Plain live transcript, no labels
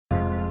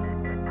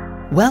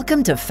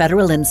Welcome to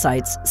Federal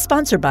Insights,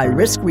 sponsored by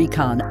Risk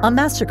Recon, a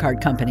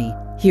MasterCard company.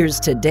 Here's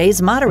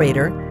today's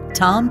moderator,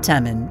 Tom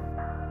Temin.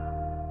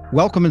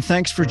 Welcome and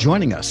thanks for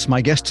joining us.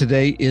 My guest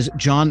today is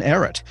John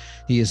Ehret.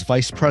 He is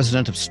Vice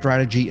President of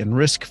Strategy and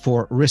Risk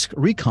for Risk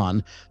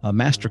Recon, a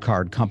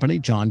MasterCard company.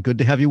 John, good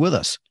to have you with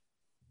us.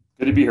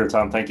 Good to be here,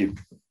 Tom. Thank you.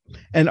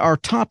 And our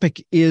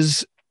topic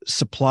is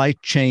supply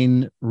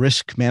chain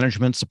risk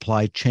management,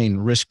 supply chain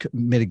risk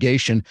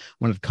mitigation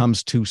when it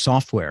comes to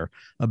software,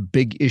 a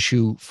big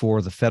issue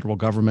for the federal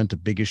government, a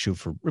big issue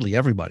for really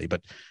everybody.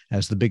 But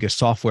as the biggest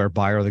software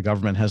buyer, the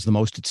government has the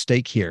most at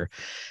stake here.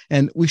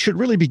 And we should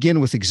really begin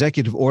with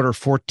Executive Order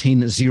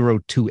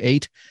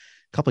 14028,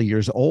 a couple of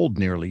years old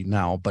nearly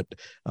now, but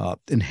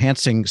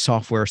enhancing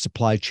software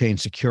supply chain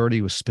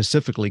security was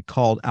specifically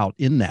called out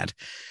in that.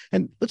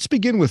 And let's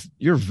begin with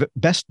your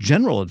best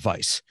general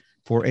advice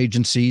for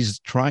agencies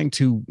trying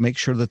to make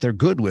sure that they're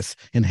good with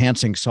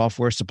enhancing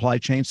software supply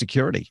chain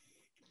security.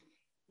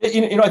 I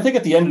think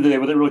at the end of the day,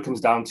 what it really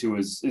comes down to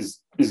is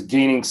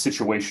gaining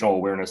situational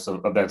awareness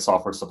of that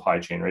software supply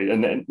chain, right?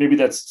 And maybe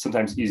that's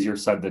sometimes easier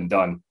said than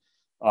done.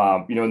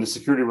 In the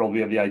security world, we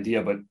have the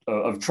idea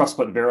of trust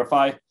but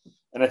verify.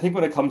 And I think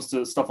when it comes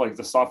to stuff like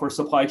the software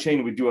supply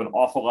chain, we do an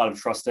awful lot of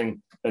trusting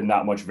and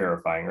not much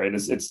verifying, right?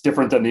 It's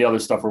different than the other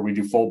stuff where we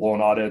do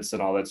full-blown audits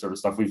and all that sort of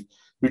stuff. We've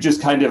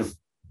just kind of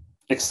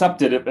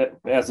accepted it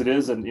as it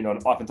is, and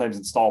oftentimes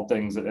installed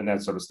things and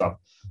that sort of stuff.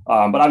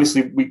 But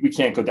obviously, we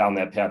can't go down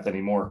that path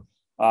anymore.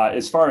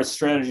 As far as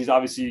strategies,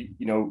 obviously,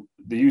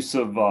 the use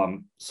of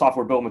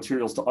software bill of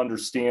materials to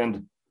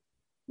understand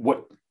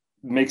what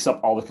makes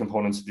up all the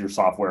components of your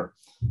software,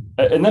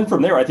 and then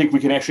from there, I think we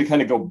can actually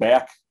kind of go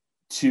back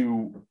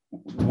to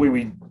the way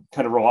we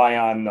kind of rely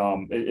on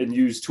and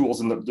use tools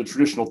in the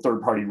traditional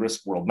third-party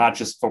risk world, not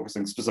just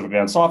focusing specifically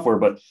on software,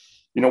 but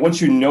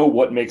once you know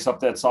what makes up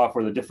that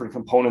software, the different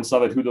components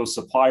of it, who those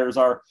suppliers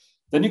are,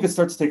 then you can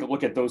start to take a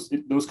look at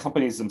those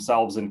companies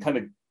themselves and kind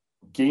of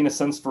gain a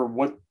sense for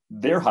what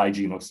their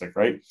hygiene looks like,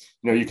 right?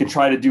 You can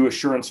try to do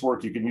assurance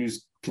work. You can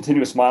use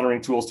continuous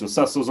monitoring tools to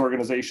assess those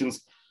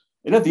organizations.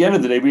 And at the end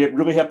of the day, we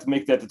really have to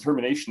make that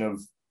determination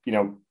of,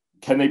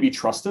 can they be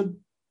trusted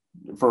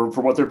for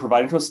what they're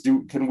providing to us?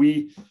 Do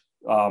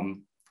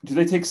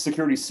they take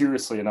security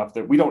seriously enough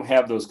that we don't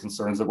have those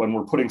concerns that when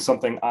we're putting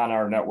something on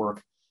our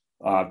network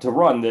to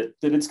run that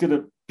it's going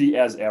to be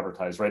as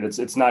advertised, right?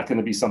 It's not going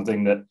to be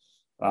something that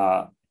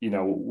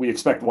we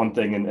expect one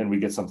thing and we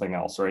get something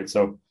else, right?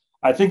 So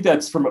I think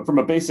that's from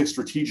a basic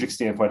strategic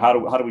standpoint. How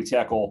do we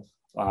tackle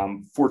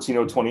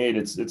 14028?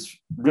 It's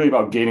really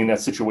about gaining that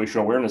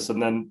situational awareness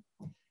and then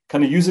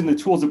kind of using the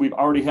tools that we've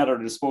already had at our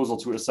disposal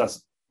to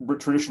assess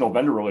traditional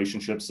vendor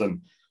relationships.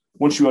 And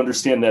once you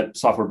understand that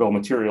software bill of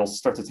materials,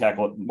 start to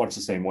tackle it much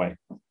the same way.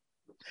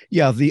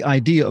 Yeah, the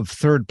idea of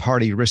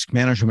third-party risk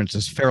management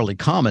is fairly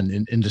common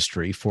in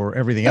industry for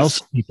everything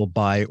else people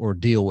buy or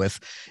deal with.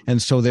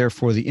 And so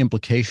therefore, the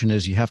implication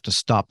is you have to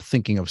stop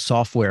thinking of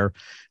software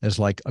as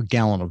like a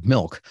gallon of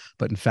milk.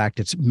 But in fact,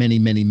 it's many,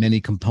 many,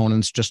 many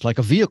components, just like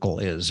a vehicle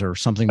is or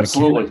something.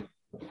 Absolutely.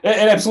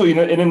 And absolutely.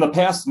 And in the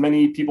past,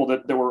 many people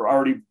that were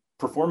already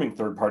performing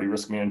third-party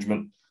risk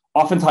management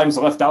oftentimes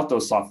left out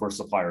those software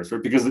suppliers,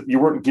 right? Because you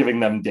weren't giving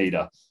them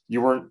data.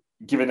 You weren't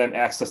giving them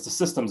access to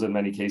systems in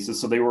many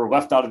cases. So they were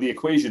left out of the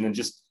equation and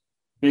just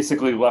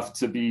basically left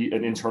to be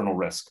an internal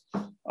risk.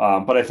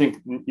 But I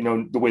think,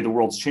 the way the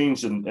world's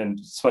changed and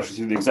especially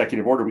through the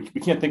executive order,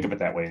 we can't think of it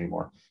that way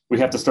anymore. We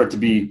have to start to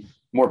be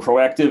more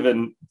proactive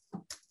and,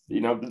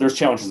 there's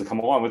challenges that come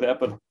along with that,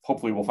 but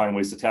hopefully we'll find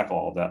ways to tackle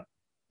all of that.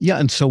 Yeah.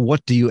 And so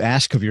what do you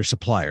ask of your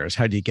suppliers?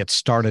 How do you get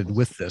started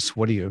with this?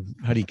 How do you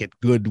get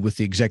good with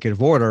the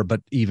executive order,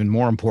 but even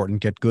more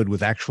important, get good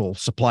with actual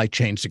supply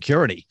chain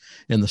security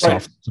in the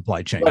software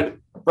supply chain?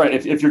 Right.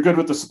 If you're good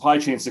with the supply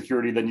chain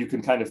security, then you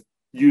can kind of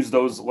use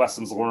those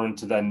lessons learned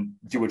to then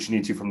do what you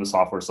need to from the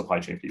software supply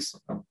chain piece.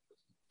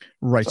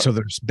 Right. So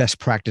there's best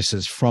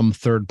practices from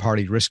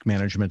third-party risk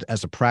management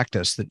as a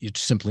practice that you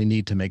simply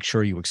need to make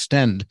sure you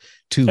extend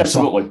to.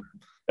 Absolutely.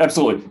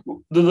 Absolutely.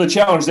 The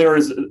challenge there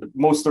is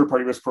most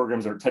third-party risk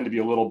programs tend to be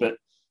a little bit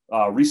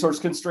resource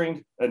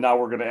constrained. And now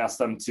we're going to ask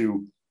them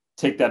to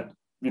take that,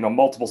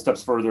 multiple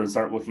steps further and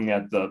start looking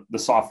at the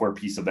software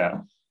piece of that.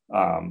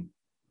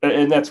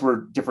 And that's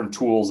where different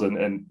tools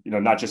and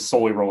not just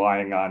solely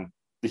relying on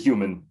the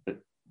human that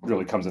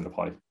really comes into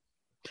play.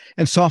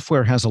 And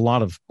software has a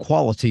lot of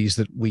qualities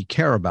that we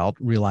care about.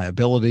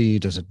 Reliability.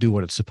 Does it do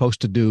what it's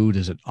supposed to do?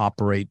 Does it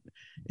operate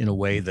in a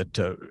way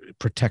that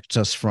protects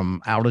us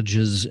from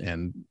outages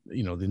and,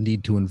 the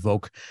need to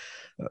invoke,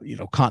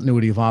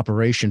 continuity of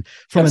operation.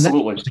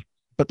 Absolutely.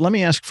 But let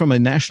me ask from a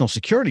national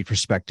security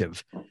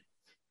perspective,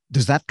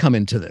 does that come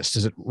into this?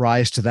 Does it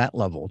rise to that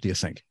level, do you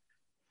think?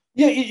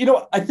 Yeah,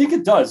 I think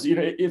it does.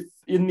 If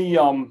in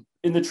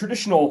the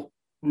traditional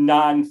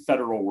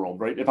non-federal world,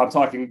 right? If I'm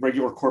talking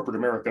regular corporate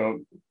America,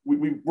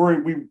 we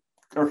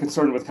are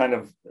concerned with kind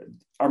of,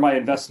 are my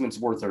investments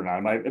worth it or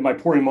not? Am I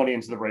pouring money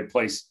into the right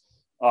place?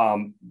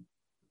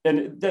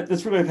 And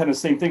that's really kind of the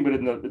same thing, but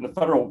in the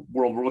federal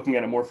world, we're looking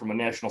at it more from a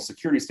national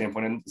security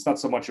standpoint. And it's not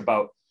so much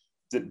about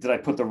did I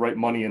put the right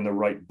money in the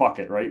right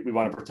bucket, right? We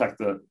want to protect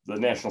the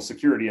national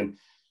security. And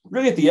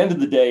really at the end of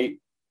the day,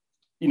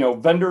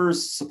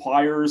 vendors,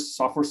 suppliers,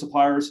 software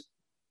suppliers,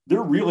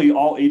 they're really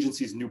all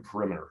agencies' new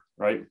perimeter,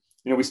 right?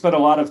 We spend a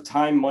lot of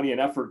time, money,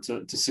 and effort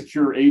to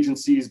secure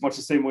agencies, much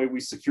the same way we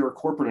secure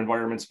corporate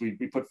environments. We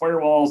put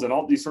firewalls and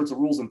all these sorts of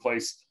rules in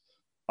place.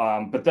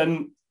 But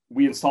then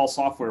we install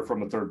software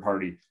from a third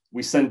party.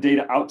 We send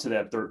data out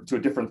to a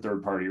different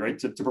third party, right,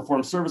 to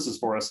perform services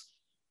for us.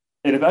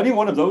 And if any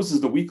one of those is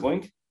the weak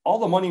link, all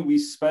the money we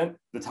spent,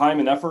 the time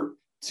and effort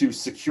to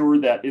secure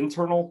that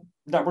internal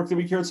network that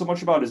we cared so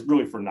much about is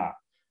really for naught,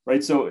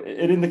 right? So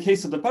in the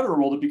case of the federal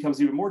world, it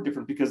becomes even more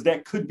different because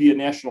that could be a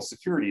national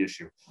security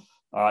issue.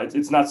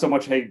 It's not so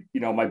much, hey,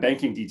 my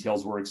banking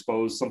details were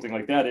exposed, something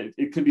like that.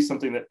 It could be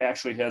something that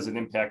actually has an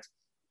impact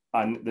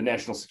on the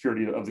national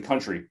security of the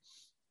country.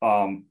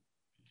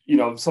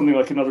 Something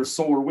like another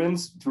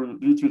SolarWinds through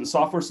the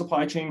software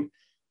supply chain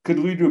could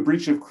lead to a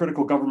breach of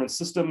critical government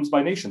systems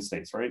by nation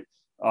states, right?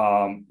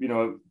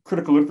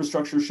 Critical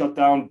infrastructure shut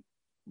down.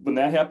 When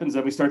that happens,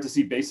 then we start to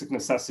see basic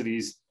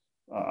necessities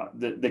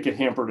that get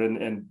hampered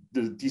and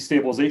the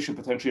destabilization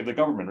potentially of the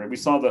government, right? We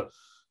saw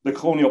the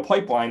Colonial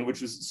Pipeline,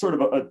 which is sort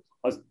of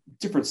a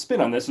different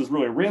spin on this, was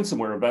really a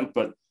ransomware event.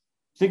 But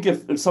think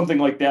if something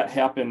like that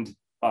happened,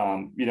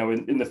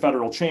 in the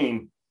federal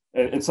chain,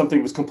 and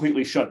something was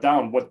completely shut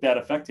down, what that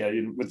effect had.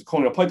 With the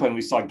Colonial Pipeline,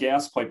 we saw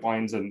gas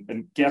pipelines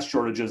and gas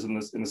shortages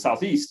in the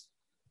Southeast.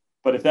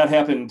 But if that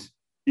happened,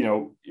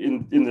 in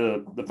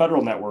the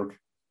federal network,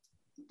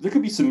 there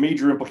could be some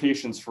major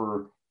implications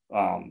for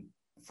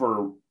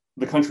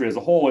the country as a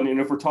whole. And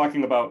if we're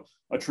talking about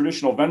a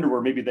traditional vendor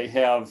where maybe they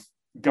have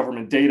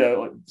government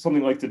data,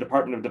 something like the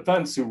Department of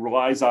Defense, who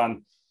relies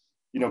on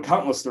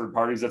countless third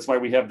parties. That's why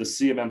we have the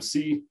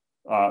CMMC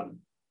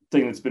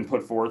thing that's been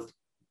put forth.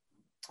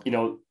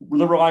 They're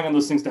relying on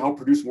those things to help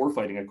produce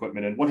warfighting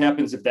equipment. And what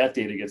happens if that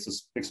data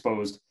gets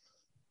exposed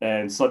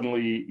and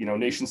suddenly,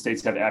 nation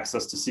states have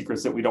access to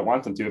secrets that we don't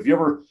want them to? If you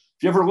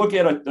ever look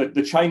at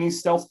the Chinese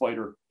stealth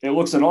fighter, it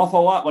looks an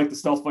awful lot like the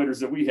stealth fighters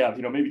that we have,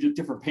 maybe just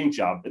different paint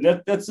job.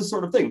 And that's the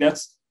sort of thing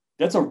that's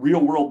a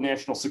real world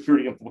national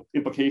security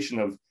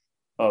implication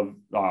of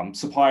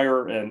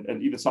supplier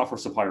and even software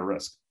supplier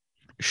risk.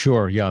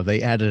 Sure. Yeah.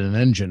 They added an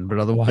engine, but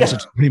otherwise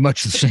it's pretty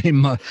much the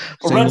same. A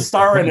red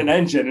star and an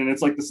engine, and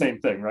it's like the same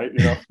thing, right?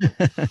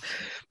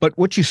 But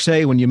what you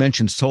say when you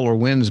mention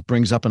SolarWinds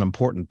brings up an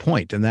important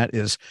point, and that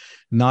is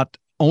not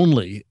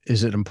only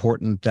is it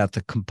important that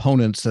the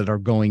components that are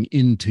going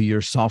into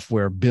your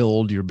software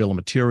build, your bill of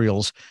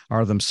materials,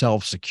 are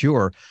themselves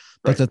secure,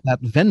 but that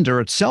vendor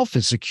itself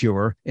is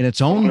secure in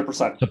its own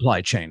 100%.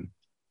 Supply chain.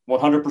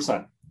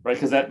 100%, right?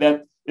 Because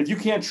that if you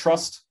can't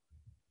trust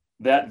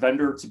that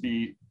vendor to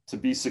be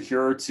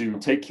secure, to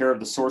take care of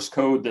the source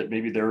code that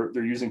maybe they're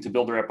using to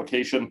build their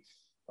application,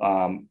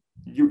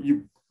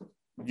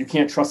 you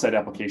can't trust that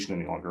application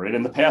any longer. Right?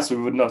 In the past, we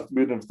wouldn't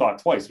have thought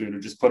twice. We would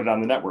have just put it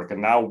on the network,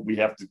 and now we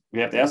have to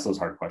ask those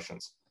hard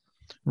questions.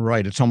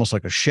 Right. It's almost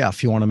like a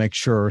chef. You want to make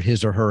sure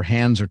his or her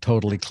hands are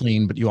totally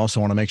clean, but you also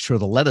want to make sure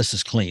the lettuce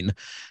is clean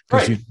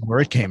because you know where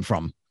it came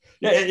from.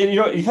 Yeah, and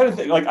you kind of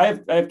think, like I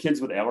have kids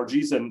with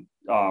allergies and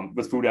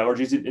with food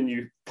allergies, and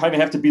you kind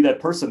of have to be that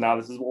person now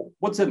that says, well,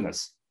 what's in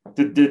this?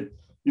 Did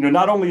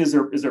not only is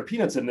there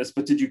peanuts in this,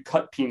 but did you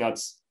cut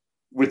peanuts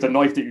with a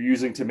knife that you're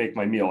using to make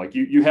my meal? Like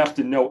you have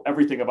to know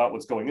everything about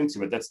what's going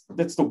into it.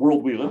 That's the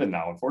world we live in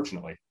now,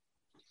 unfortunately.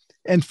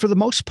 And for the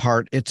most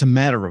part, it's a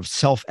matter of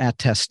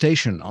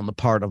self-attestation on the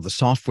part of the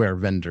software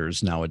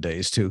vendors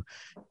nowadays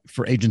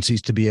for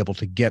agencies to be able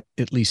to get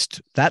at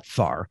least that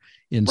far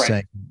in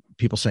saying,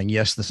 people saying,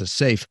 yes, this is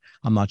safe.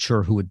 I'm not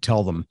sure who would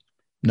tell them,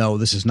 no,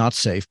 this is not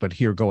safe, but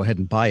here, go ahead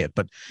and buy it.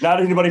 But not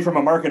anybody from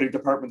a marketing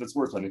department that's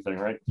worth anything,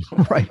 right?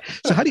 Right.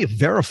 So how do you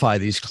verify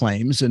these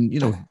claims? And,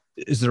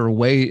 is there a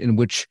way in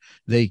which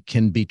they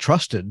can be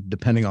trusted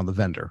depending on the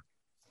vendor?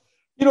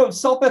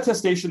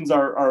 Self-attestations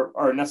are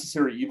a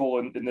necessary evil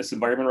in this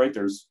environment, right?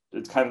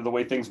 It's kind of the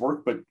way things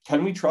work, but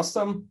can we trust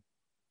them?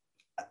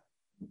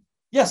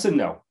 Yes and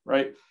no,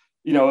 right?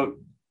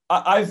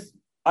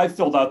 I've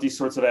filled out these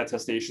sorts of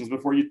attestations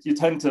before. You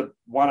tend to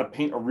want to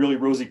paint a really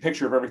rosy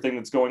picture of everything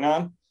that's going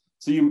on.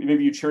 So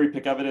maybe you cherry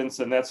pick evidence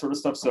and that sort of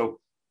stuff. So,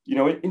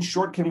 in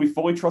short, can we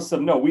fully trust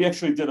them? No, we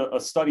actually did a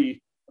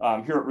study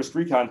here at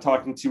RiskRecon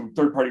talking to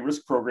third-party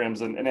risk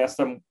programs and asked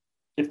them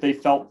if they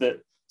felt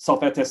that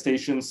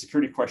self-attestation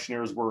security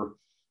questionnaires were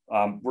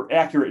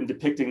accurate in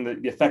depicting the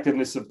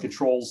effectiveness of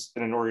controls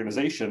in an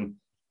organization.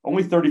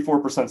 Only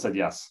 34% said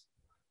yes,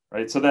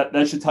 right? So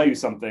that should tell you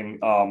something.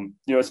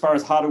 As far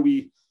as how do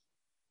we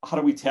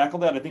tackle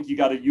that? I think you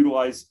got to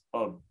utilize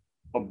a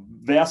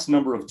vast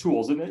number of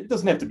tools, and it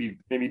doesn't have to be,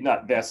 maybe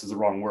not vast is the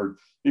wrong word,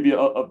 maybe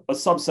a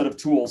subset of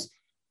tools,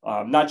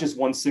 not just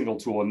one single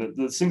tool. And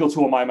the single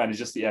tool in my mind is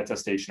just the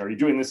attestation. Are you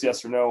doing this?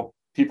 Yes or no?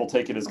 People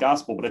take it as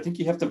gospel, but I think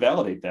you have to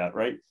validate that,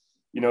 right?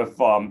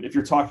 If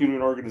you're talking to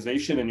an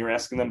organization and you're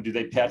asking them, do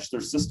they patch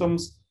their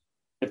systems?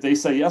 If they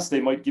say yes,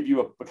 they might give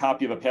you a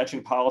copy of a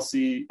patching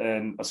policy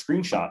and a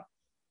screenshot.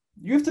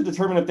 you have to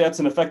determine if that's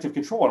an effective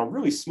control on a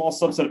really small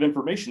subset of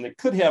information that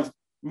could have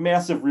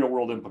massive real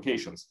world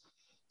implications.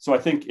 So I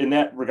think in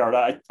that regard,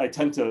 I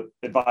tend to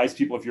advise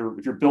people, if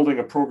you're building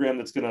a program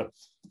that's going to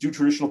do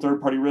traditional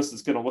third-party risk,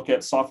 that's going to look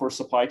at software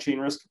supply chain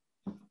risk,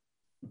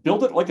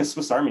 build it like a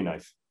Swiss Army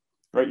knife,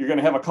 right? You're going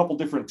to have a couple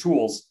different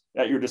tools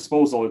at your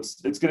disposal.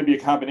 It's going to be a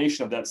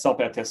combination of that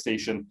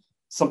self-attestation,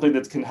 something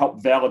that can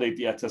help validate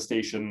the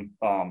attestation,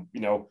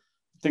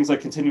 things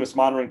like continuous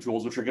monitoring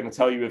tools, which are going to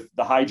tell you if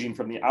the hygiene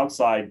from the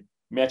outside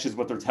matches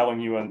what they're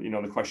telling you on,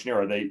 the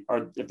questionnaire.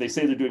 If they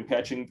say they're doing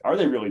patching, are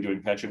they really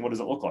doing patching? What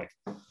does it look like?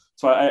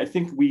 So I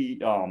think we,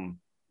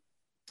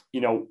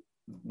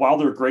 while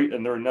they're great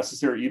and they're a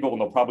necessary evil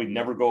and they'll probably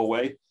never go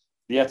away,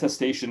 the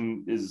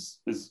attestation is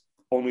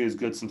only as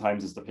good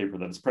sometimes as the paper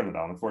that it's printed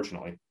on,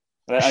 unfortunately.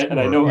 And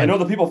I know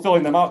the people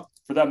filling them out,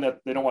 for them, that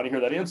they don't want to hear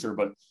that answer,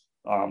 but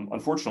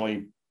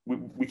unfortunately,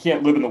 we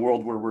can't live in the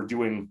world where we're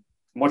doing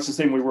much the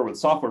same we were with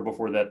software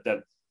before,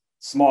 that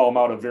small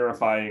amount of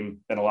verifying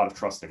and a lot of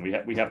trusting.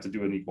 We have to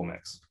do an equal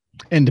mix.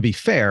 And to be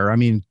fair, I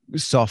mean,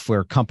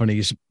 software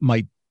companies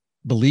might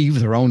believe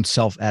their own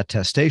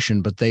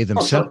self-attestation, but they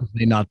themselves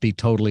may not be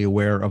totally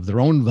aware of their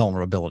own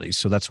vulnerabilities.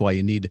 So that's why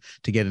you need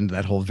to get into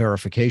that whole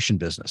verification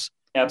business.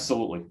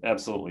 Absolutely.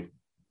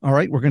 All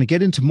right, we're going to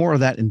get into more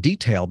of that in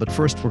detail, but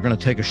first we're going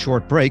to take a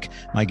short break.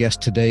 My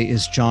guest today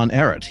is John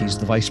Ehret. He's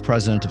the Vice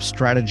President of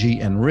Strategy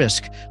and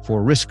Risk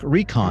for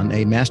RiskRecon,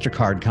 a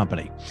MasterCard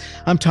company.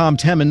 I'm Tom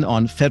Temin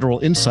on Federal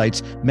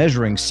Insights,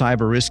 measuring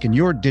cyber risk in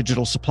your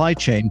digital supply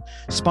chain,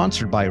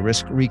 sponsored by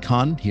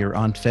RiskRecon here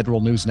on Federal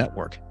News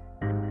Network.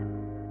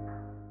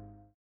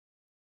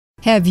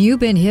 Have you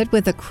been hit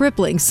with a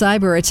crippling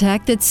cyber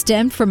attack that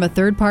stemmed from a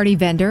third-party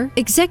vendor?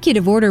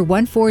 Executive Order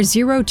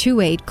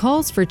 14028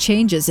 calls for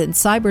changes in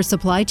cyber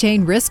supply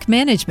chain risk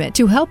management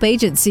to help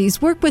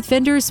agencies work with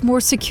vendors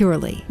more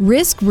securely.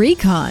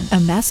 RiskRecon, a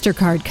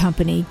MasterCard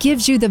company,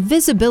 gives you the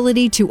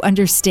visibility to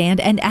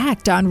understand and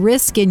act on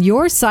risk in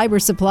your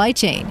cyber supply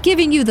chain,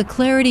 giving you the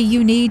clarity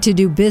you need to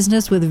do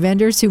business with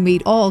vendors who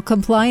meet all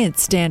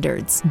compliance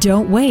standards.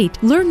 Don't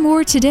wait. Learn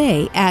more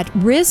today at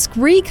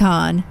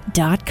riskrecon.com.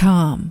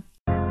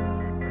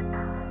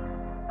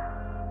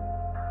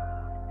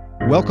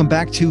 Welcome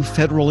back to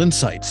Federal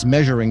Insights,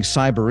 measuring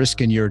cyber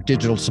risk in your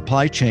digital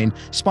supply chain,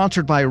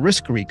 sponsored by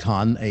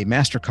RiskRecon, a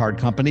MasterCard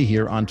company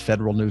here on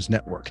Federal News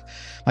Network.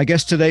 My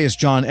guest today is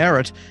John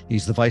Ehret.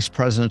 He's the Vice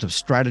President of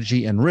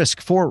Strategy and Risk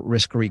for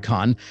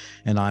RiskRecon,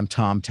 and I'm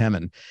Tom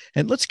Temin.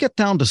 And let's get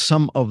down to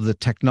some of the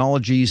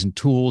technologies and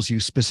tools you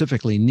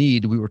specifically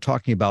need. We were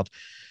talking about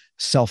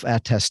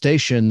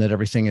self-attestation, that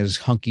everything is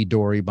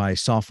hunky-dory by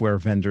software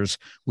vendors,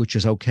 which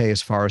is okay as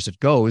far as it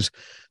goes.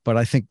 But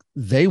I think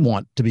they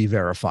want to be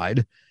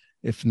verified,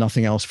 if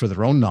nothing else for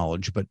their own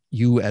knowledge. But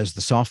you as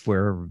the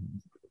software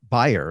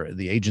buyer,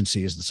 the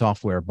agency as the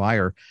software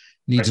buyer,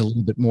 needs a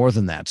little bit more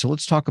than that. So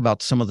let's talk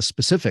about some of the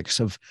specifics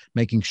of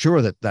making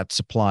sure that that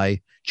supply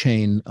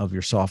chain of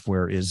your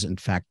software is in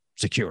fact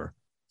secure.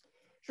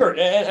 Sure.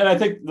 And I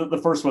think the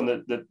first one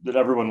that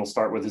everyone will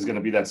start with is going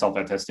to be that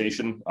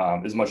self-attestation.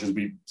 As much as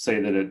we say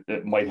that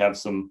it might have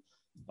some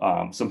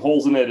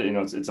holes in it,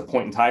 it's a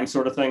point in time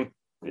sort of thing.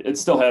 It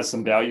still has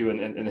some value and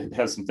it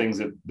has some things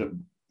that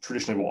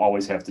traditionally we'll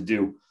always have to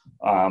do.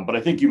 But I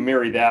think you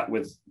marry that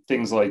with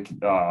things like,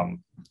 a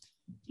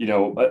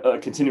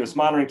continuous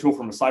monitoring tool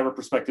from a cyber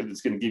perspective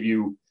that's going to give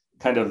you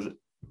kind of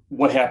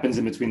what happens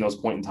in between those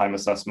point in time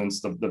assessments,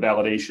 the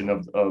validation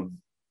of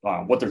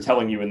what they're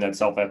telling you in that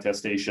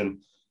self-attestation.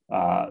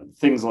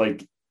 Things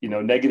like,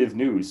 negative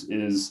news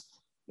is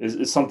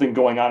something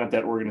going on at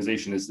that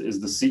organization. Is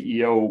the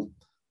CEO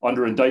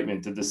under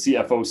indictment? Did the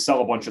CFO sell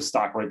a bunch of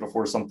stock right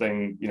before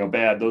something,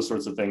 bad? Those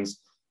sorts of things.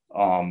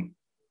 Where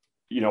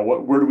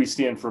do we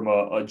stand from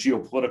a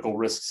geopolitical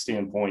risk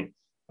standpoint?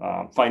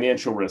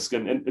 Financial risk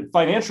and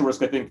financial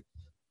risk. I think,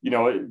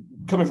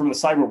 coming from the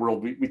cyber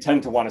world, we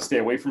tend to want to stay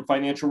away from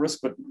financial risk.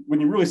 But when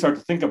you really start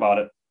to think about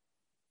it,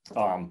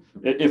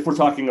 if we're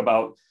talking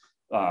about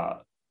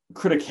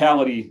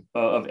criticality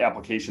of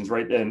applications,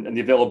 right, and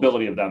the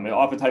availability of them, and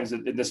oftentimes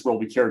in this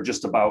world we care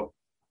just about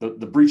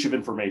the breach of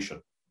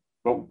information.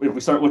 But if we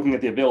start looking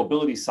at the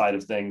availability side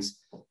of things,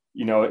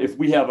 if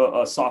we have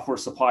a software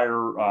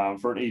supplier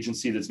for an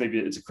agency that's maybe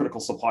it's a critical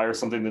supplier,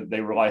 something that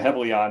they rely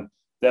heavily on,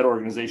 that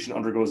organization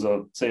undergoes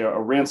a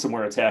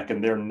ransomware attack,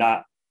 and they're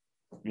not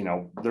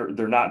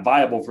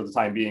viable for the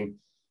time being.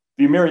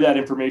 If you marry that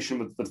information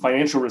with the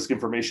financial risk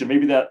information,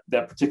 maybe that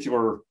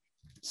particular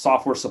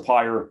software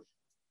supplier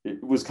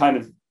was kind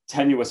of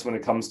tenuous when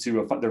it comes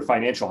to their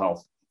financial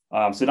health.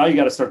 So now you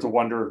got to start to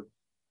wonder,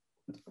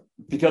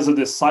 because of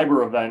this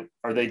cyber event,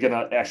 are they going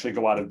to actually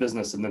go out of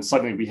business? And then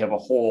suddenly we have a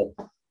hole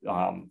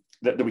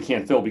that we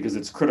can't fill because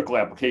it's a critical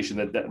application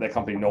that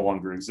company no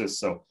longer exists.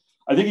 So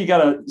I think you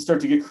got to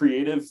start to get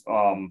creative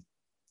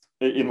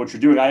in what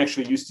you're doing. I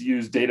actually used to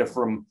use data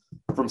from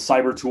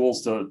cyber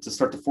tools to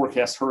start to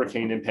forecast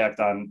hurricane impact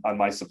on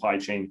my supply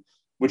chain,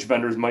 which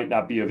vendors might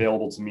not be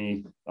available to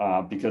me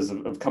because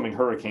of coming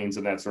hurricanes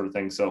and that sort of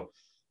thing. So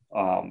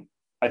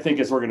I think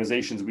as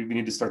organizations, we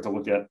need to start to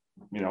look at,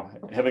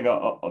 having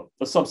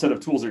a subset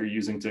of tools that you're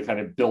using to kind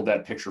of build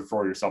that picture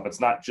for yourself. It's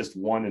not just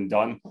one and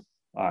done.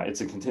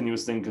 It's a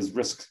continuous thing, because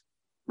risk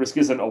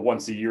isn't a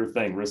once a year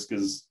thing. Risk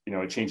is,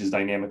 it changes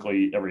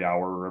dynamically every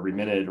hour or every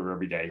minute or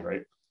every day,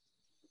 right?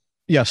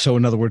 Yeah. So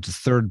in other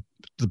words,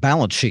 the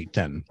balance sheet,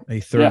 then a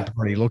third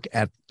party look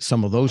at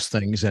some of those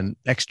things and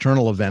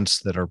external events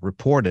that are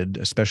reported,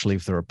 especially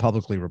if they're a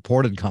publicly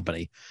reported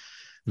company,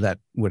 that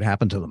would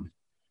happen to them.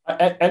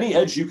 Any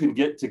edge you can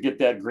get to get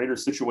that greater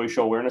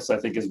situational awareness, I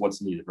think, is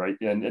what's needed, right?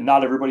 And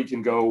not everybody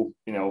can go,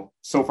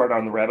 so far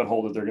down the rabbit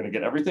hole that they're going to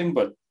get everything.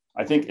 But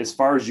I think as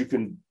far as you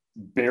can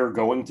bear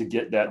going to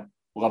get that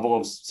level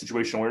of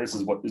situational awareness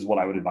is what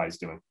I would advise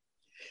doing.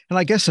 And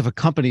I guess if a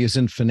company is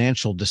in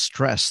financial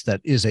distress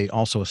that is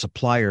also a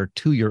supplier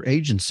to your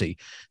agency,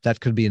 that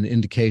could be an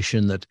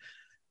indication that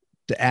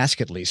to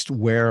ask at least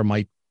where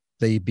might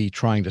they be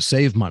trying to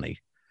save money.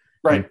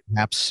 Right. And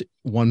perhaps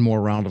one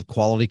more round of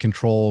quality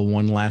control,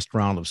 one last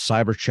round of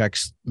cyber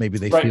checks. Maybe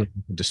they feel you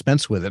can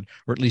dispense with it,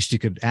 or at least you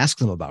could ask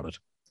them about it.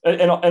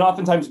 And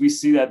oftentimes we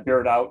see that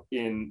bared out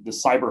in the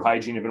cyber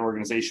hygiene of an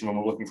organization when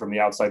we're looking from the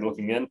outside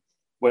looking in.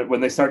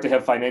 When they start to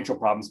have financial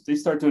problems, they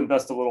start to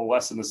invest a little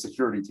less in the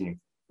security team,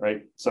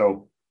 right?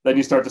 So then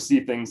you start to see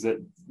things that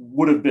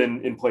would have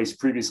been in place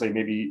previously.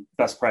 Maybe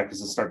best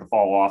practices start to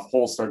fall off,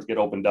 holes start to get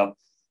opened up,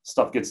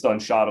 stuff gets done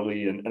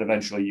shoddily, and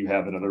eventually you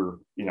have another,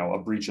 a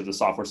breach of the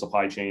software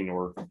supply chain,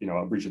 or,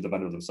 a breach of the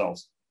vendor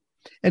themselves.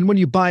 And when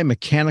you buy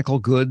mechanical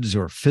goods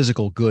or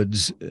physical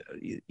goods,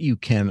 you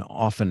can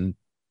often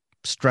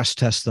stress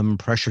test them,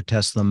 pressure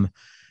test them,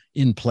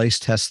 in place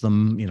test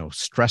them,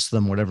 stress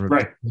them,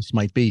 whatever this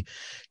might be.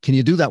 Can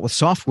you do that with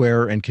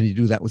software, and can you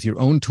do that with your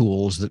own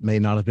tools that may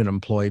not have been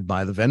employed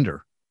by the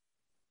vendor?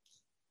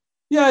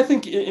 Yeah, I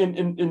think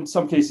in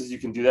some cases you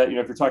can do that.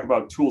 If you're talking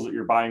about tools that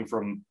you're buying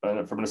from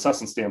an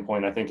assessment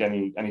standpoint, I think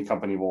any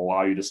company will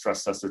allow you to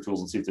stress test their tools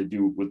and see if they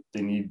do what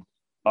they need.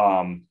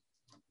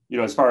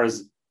 As far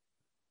as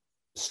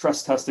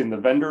stress testing the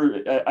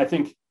vendor, I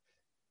think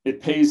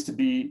it pays to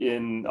be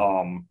in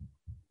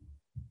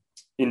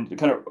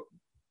kind of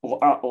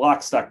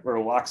lockstep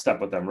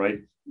with them, right?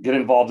 Get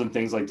involved in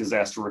things like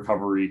disaster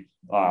recovery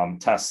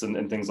tests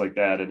and things like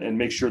that, and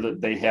make sure that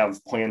they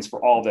have plans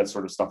for all of that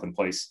sort of stuff in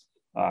place.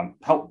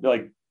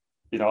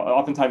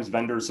 Oftentimes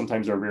vendors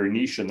sometimes are very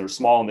niche and they're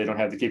small and they don't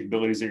have the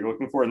capabilities that you're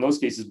looking for. In those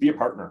cases, be a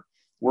partner,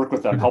 work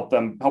with them,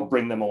 help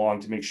bring them along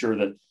to make sure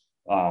that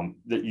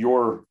that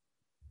you're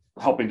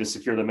helping to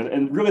secure them.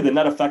 And really the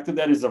net effect of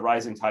that is the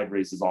rising tide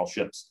raises all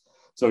ships.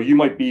 So you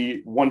might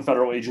be one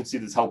federal agency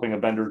that's helping a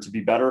vendor to be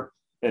better,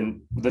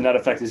 and the net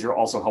effect is you're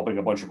also helping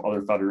a bunch of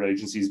other federal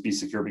agencies be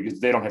secure, because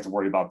they don't have to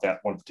worry about that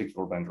one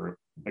particular vendor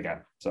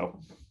again. So,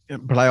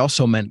 but I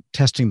also meant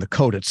testing the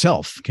code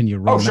itself. Can you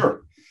run? Oh,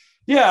 sure.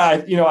 Yeah.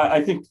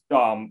 I think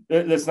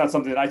that's not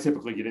something that I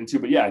typically get into,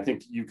 but yeah, I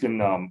think you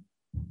can,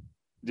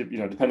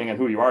 depending on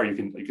who you are, you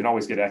can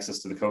always get access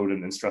to the code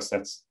and stress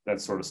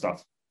that sort of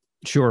stuff.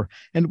 Sure.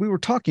 And we were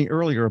talking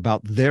earlier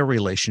about their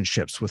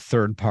relationships with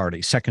third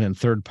party, second and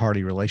third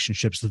party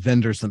relationships the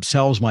vendors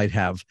themselves might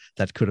have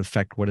that could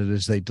affect what it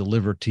is they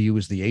deliver to you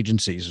as the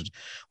agencies.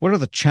 What are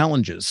the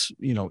challenges,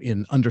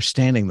 in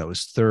understanding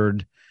those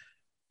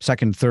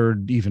second,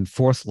 third, even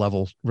fourth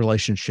level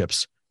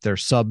relationships, their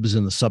subs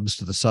and the subs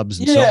to the subs?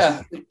 And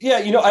yeah.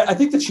 I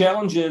think the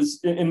challenge is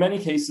in many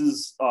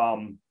cases,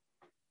 and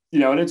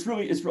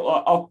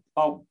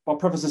I'll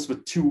preface this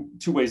with two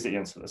ways to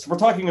answer this. If we're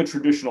talking a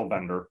traditional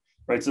vendor,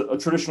 right? It's a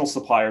traditional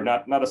supplier,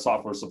 not a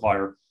software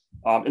supplier.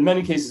 In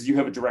many cases, you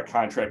have a direct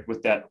contract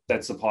with that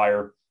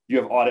supplier. You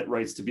have audit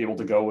rights to be able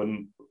to go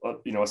and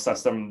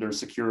assess them, their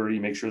security,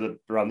 make sure that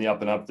they're on the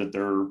up and up, that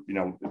they're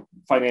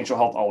financial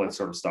health, all that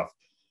sort of stuff.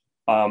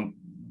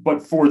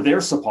 But for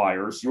their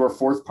suppliers, your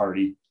fourth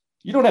party,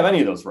 you don't have any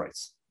of those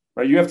rights,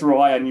 right? You have to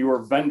rely on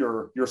your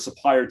vendor, your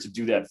supplier, to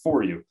do that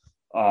for you.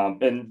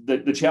 And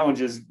the challenge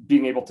is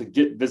being able to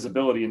get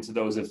visibility into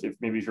those. If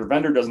your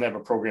vendor doesn't have a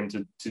program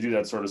to do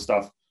that sort of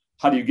stuff,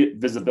 how do you get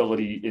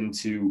visibility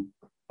into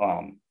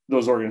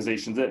those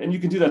organizations? And you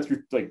can do that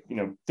through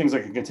things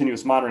like a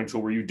continuous monitoring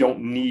tool, where you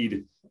don't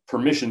need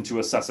permission to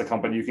assess a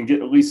company. You can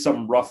get at least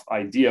some rough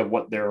idea of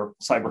what their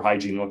cyber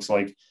hygiene looks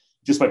like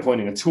just by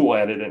pointing a tool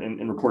at it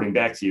and reporting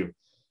back to you.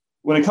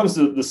 When it comes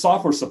to the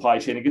software supply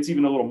chain, it gets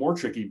even a little more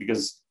tricky,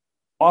 because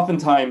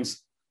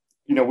oftentimes,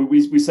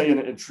 we say in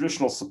a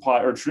traditional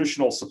supplier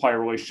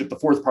relationship, the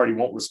fourth party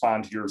won't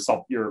respond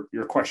to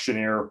your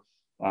questionnaire,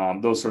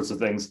 those sorts of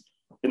things.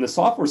 In the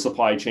software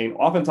supply chain,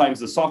 oftentimes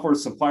the software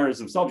suppliers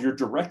themselves, your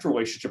direct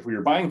relationship who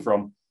you're buying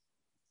from,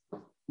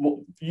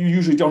 well, you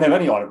usually don't have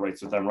any audit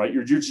rights with them, right?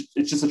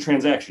 It's just a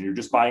transaction. You're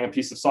just buying a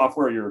piece of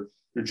software. You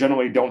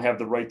generally don't have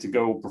the right to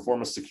go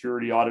perform a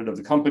security audit of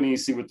the company,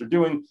 see what they're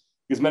doing,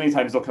 because many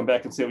times they'll come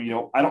back and say,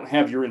 I don't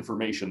have your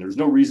information. There's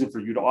no reason for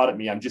you to audit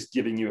me. I'm just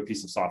giving you a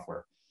piece of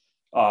software.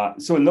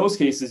 So in those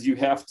cases, you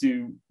have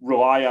to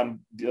rely on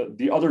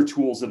the other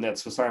tools in that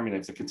Swiss Army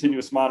knife, the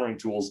continuous monitoring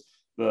tools,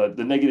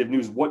 the negative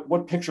news.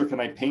 What picture can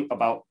I paint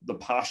about the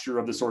posture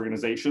of this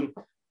organization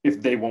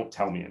if they won't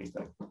tell me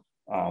anything.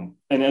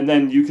 And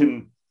then you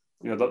can,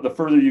 the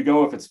further you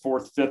go, if it's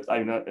fourth, fifth,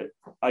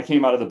 I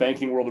came out of the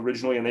banking world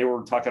originally, and they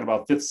were talking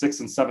about fifth, sixth,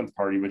 and seventh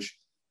party, which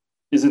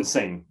is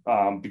insane,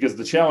 because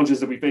the challenges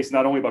that we face,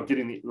 not only about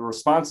getting the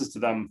responses to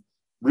them,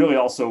 really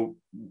also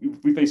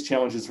we face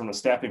challenges from a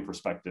staffing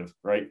perspective,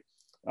 right?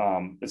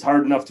 It's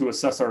hard enough to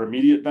assess our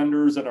immediate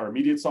vendors and our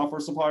immediate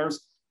software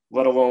suppliers,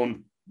 let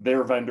alone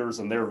their vendors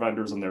and their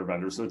vendors and their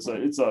vendors. So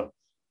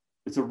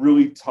it's a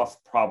really tough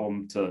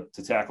problem to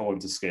tackle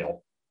and to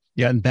scale.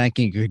 Yeah, in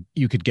banking,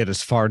 you could get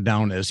as far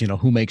down as,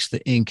 who makes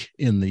the ink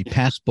in the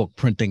passbook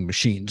printing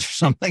machines or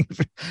something.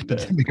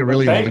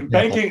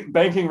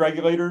 Banking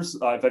regulators,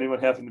 if anyone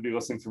happened to be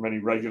listening from any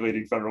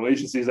regulating federal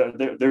agencies,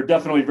 they're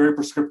definitely very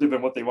prescriptive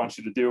in what they want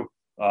you to do.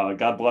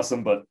 God bless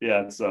them. But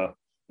yeah,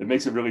 it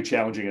makes it really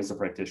challenging as a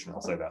practitioner.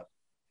 I'll say that.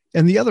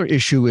 And the other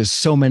issue is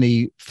so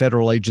many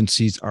federal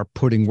agencies are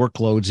putting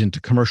workloads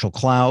into commercial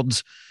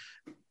clouds,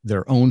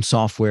 their own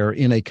software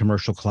in a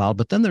commercial cloud,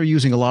 but then they're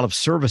using a lot of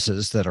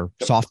services that are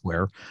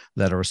software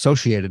that are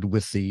associated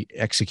with the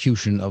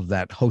execution of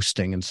that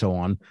hosting and so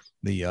on,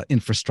 the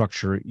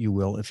infrastructure,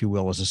 if you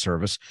will, as a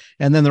service.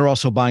 And then they're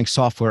also buying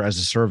software as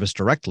a service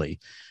directly,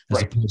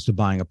 as opposed to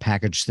buying a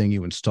packaged thing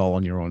you install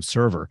on your own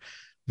server.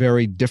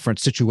 Very different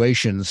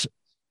situations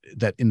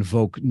that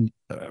invoke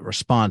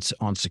response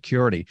on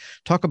security.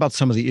 Talk about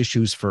some of the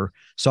issues for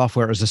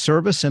software as a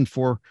service and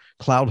for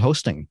cloud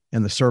hosting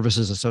and the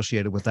services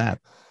associated with that.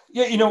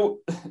 Yeah,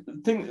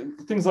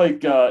 things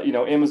like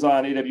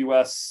Amazon,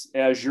 AWS,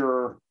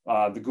 Azure,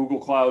 the Google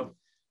Cloud,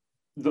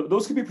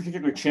 those can be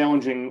particularly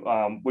challenging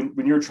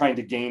when you're trying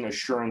to gain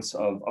assurance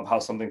of how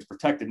something's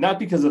protected, not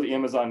because of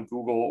Amazon,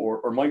 Google,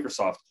 or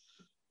Microsoft,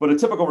 but a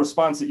typical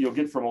response that you'll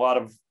get from a lot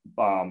of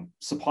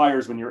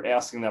suppliers when you're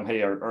asking them,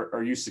 hey,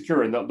 are you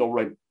secure? And they'll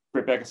write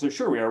back and say,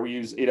 sure, we are. We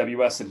use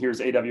AWS, and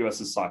here's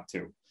AWS's SOC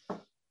 2.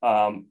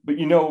 But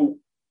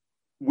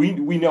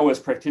we know as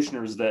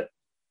practitioners that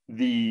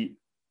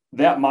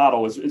that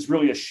model is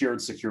really a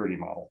shared security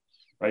model,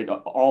 right?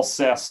 All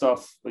SaaS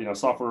stuff,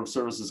 software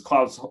services,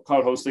 cloud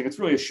hosting, it's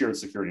really a shared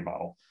security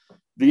model.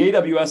 The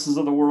AWSs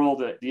of the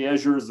world, the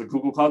Azures, the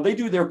Google Cloud, they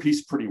do their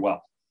piece pretty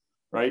well.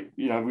 Right.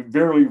 We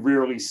very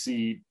rarely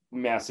see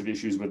massive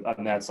issues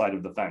on that side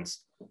of the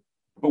fence.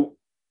 But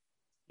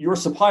your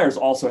suppliers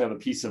also have a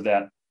piece of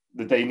that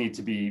they need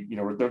to be,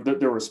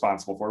 they're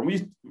responsible for.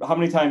 And how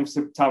many times,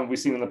 Tom, have we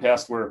seen in the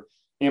past where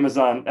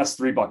Amazon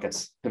S3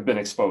 buckets have been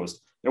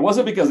exposed? It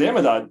wasn't because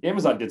Amazon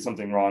did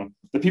something wrong.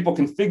 The people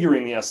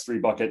configuring the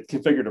S3 bucket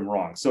configured them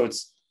wrong. So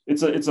it's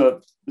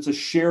a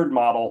shared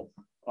model.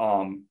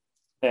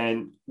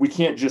 And we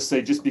can't just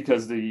say just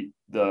because the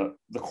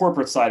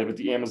corporate side of it,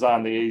 the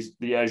Amazon,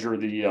 the Azure,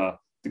 the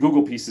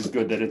Google piece is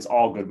good, that it's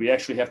all good. We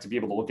actually have to be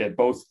able to look at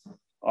both.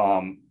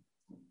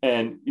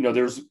 And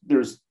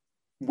there's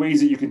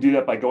ways that you can do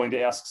that by going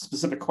to ask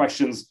specific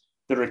questions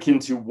that are akin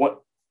to what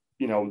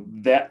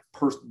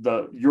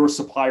your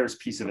supplier's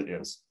piece of it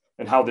is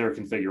and how they're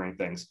configuring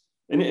things.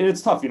 And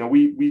it's tough.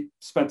 We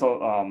spent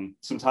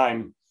some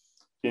time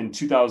in end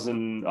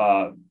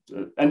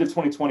of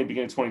 2020,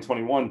 beginning of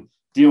 2021.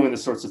 Dealing with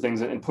these sorts of things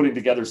and putting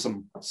together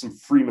some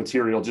free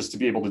material just to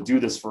be able to do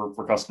this for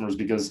customers,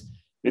 because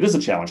it is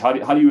a challenge. How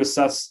do you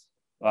assess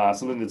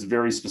something that's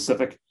very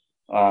specific?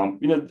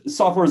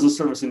 Software as a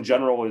service in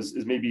general is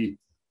maybe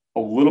a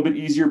little bit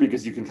easier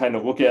because you can kind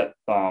of look at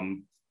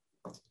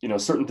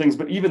certain things,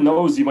 but even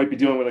those you might be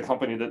dealing with a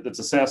company that's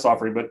a SaaS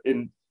offering, but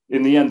in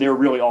the end they're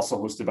really also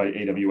hosted by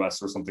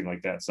AWS or something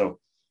like that. So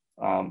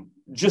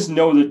just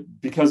know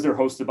that because they're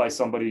hosted by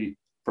somebody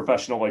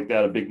professional like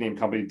that, a big name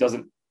company,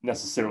 doesn't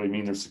necessarily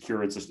mean they're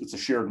secure. It's a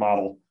shared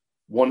model.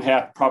 One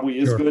half probably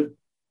is good.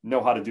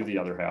 Know how to do the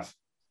other half.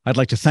 I'd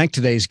like to thank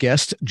today's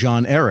guest.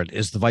 John Ehret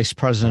is the Vice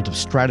President of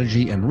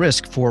Strategy and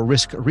Risk for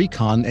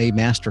RiskRecon, a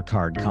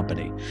MasterCard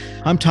company.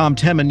 I'm Tom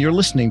Temin. You're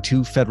listening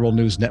to Federal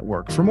News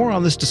Network. For more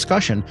on this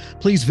discussion,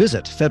 please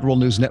visit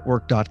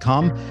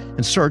federalnewsnetwork.com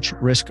and search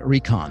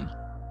RiskRecon.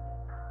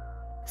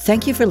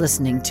 Thank you for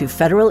listening to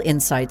Federal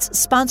Insights,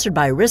 sponsored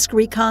by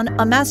RiskRecon,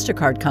 a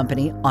MasterCard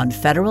company on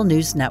Federal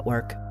News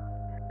Network.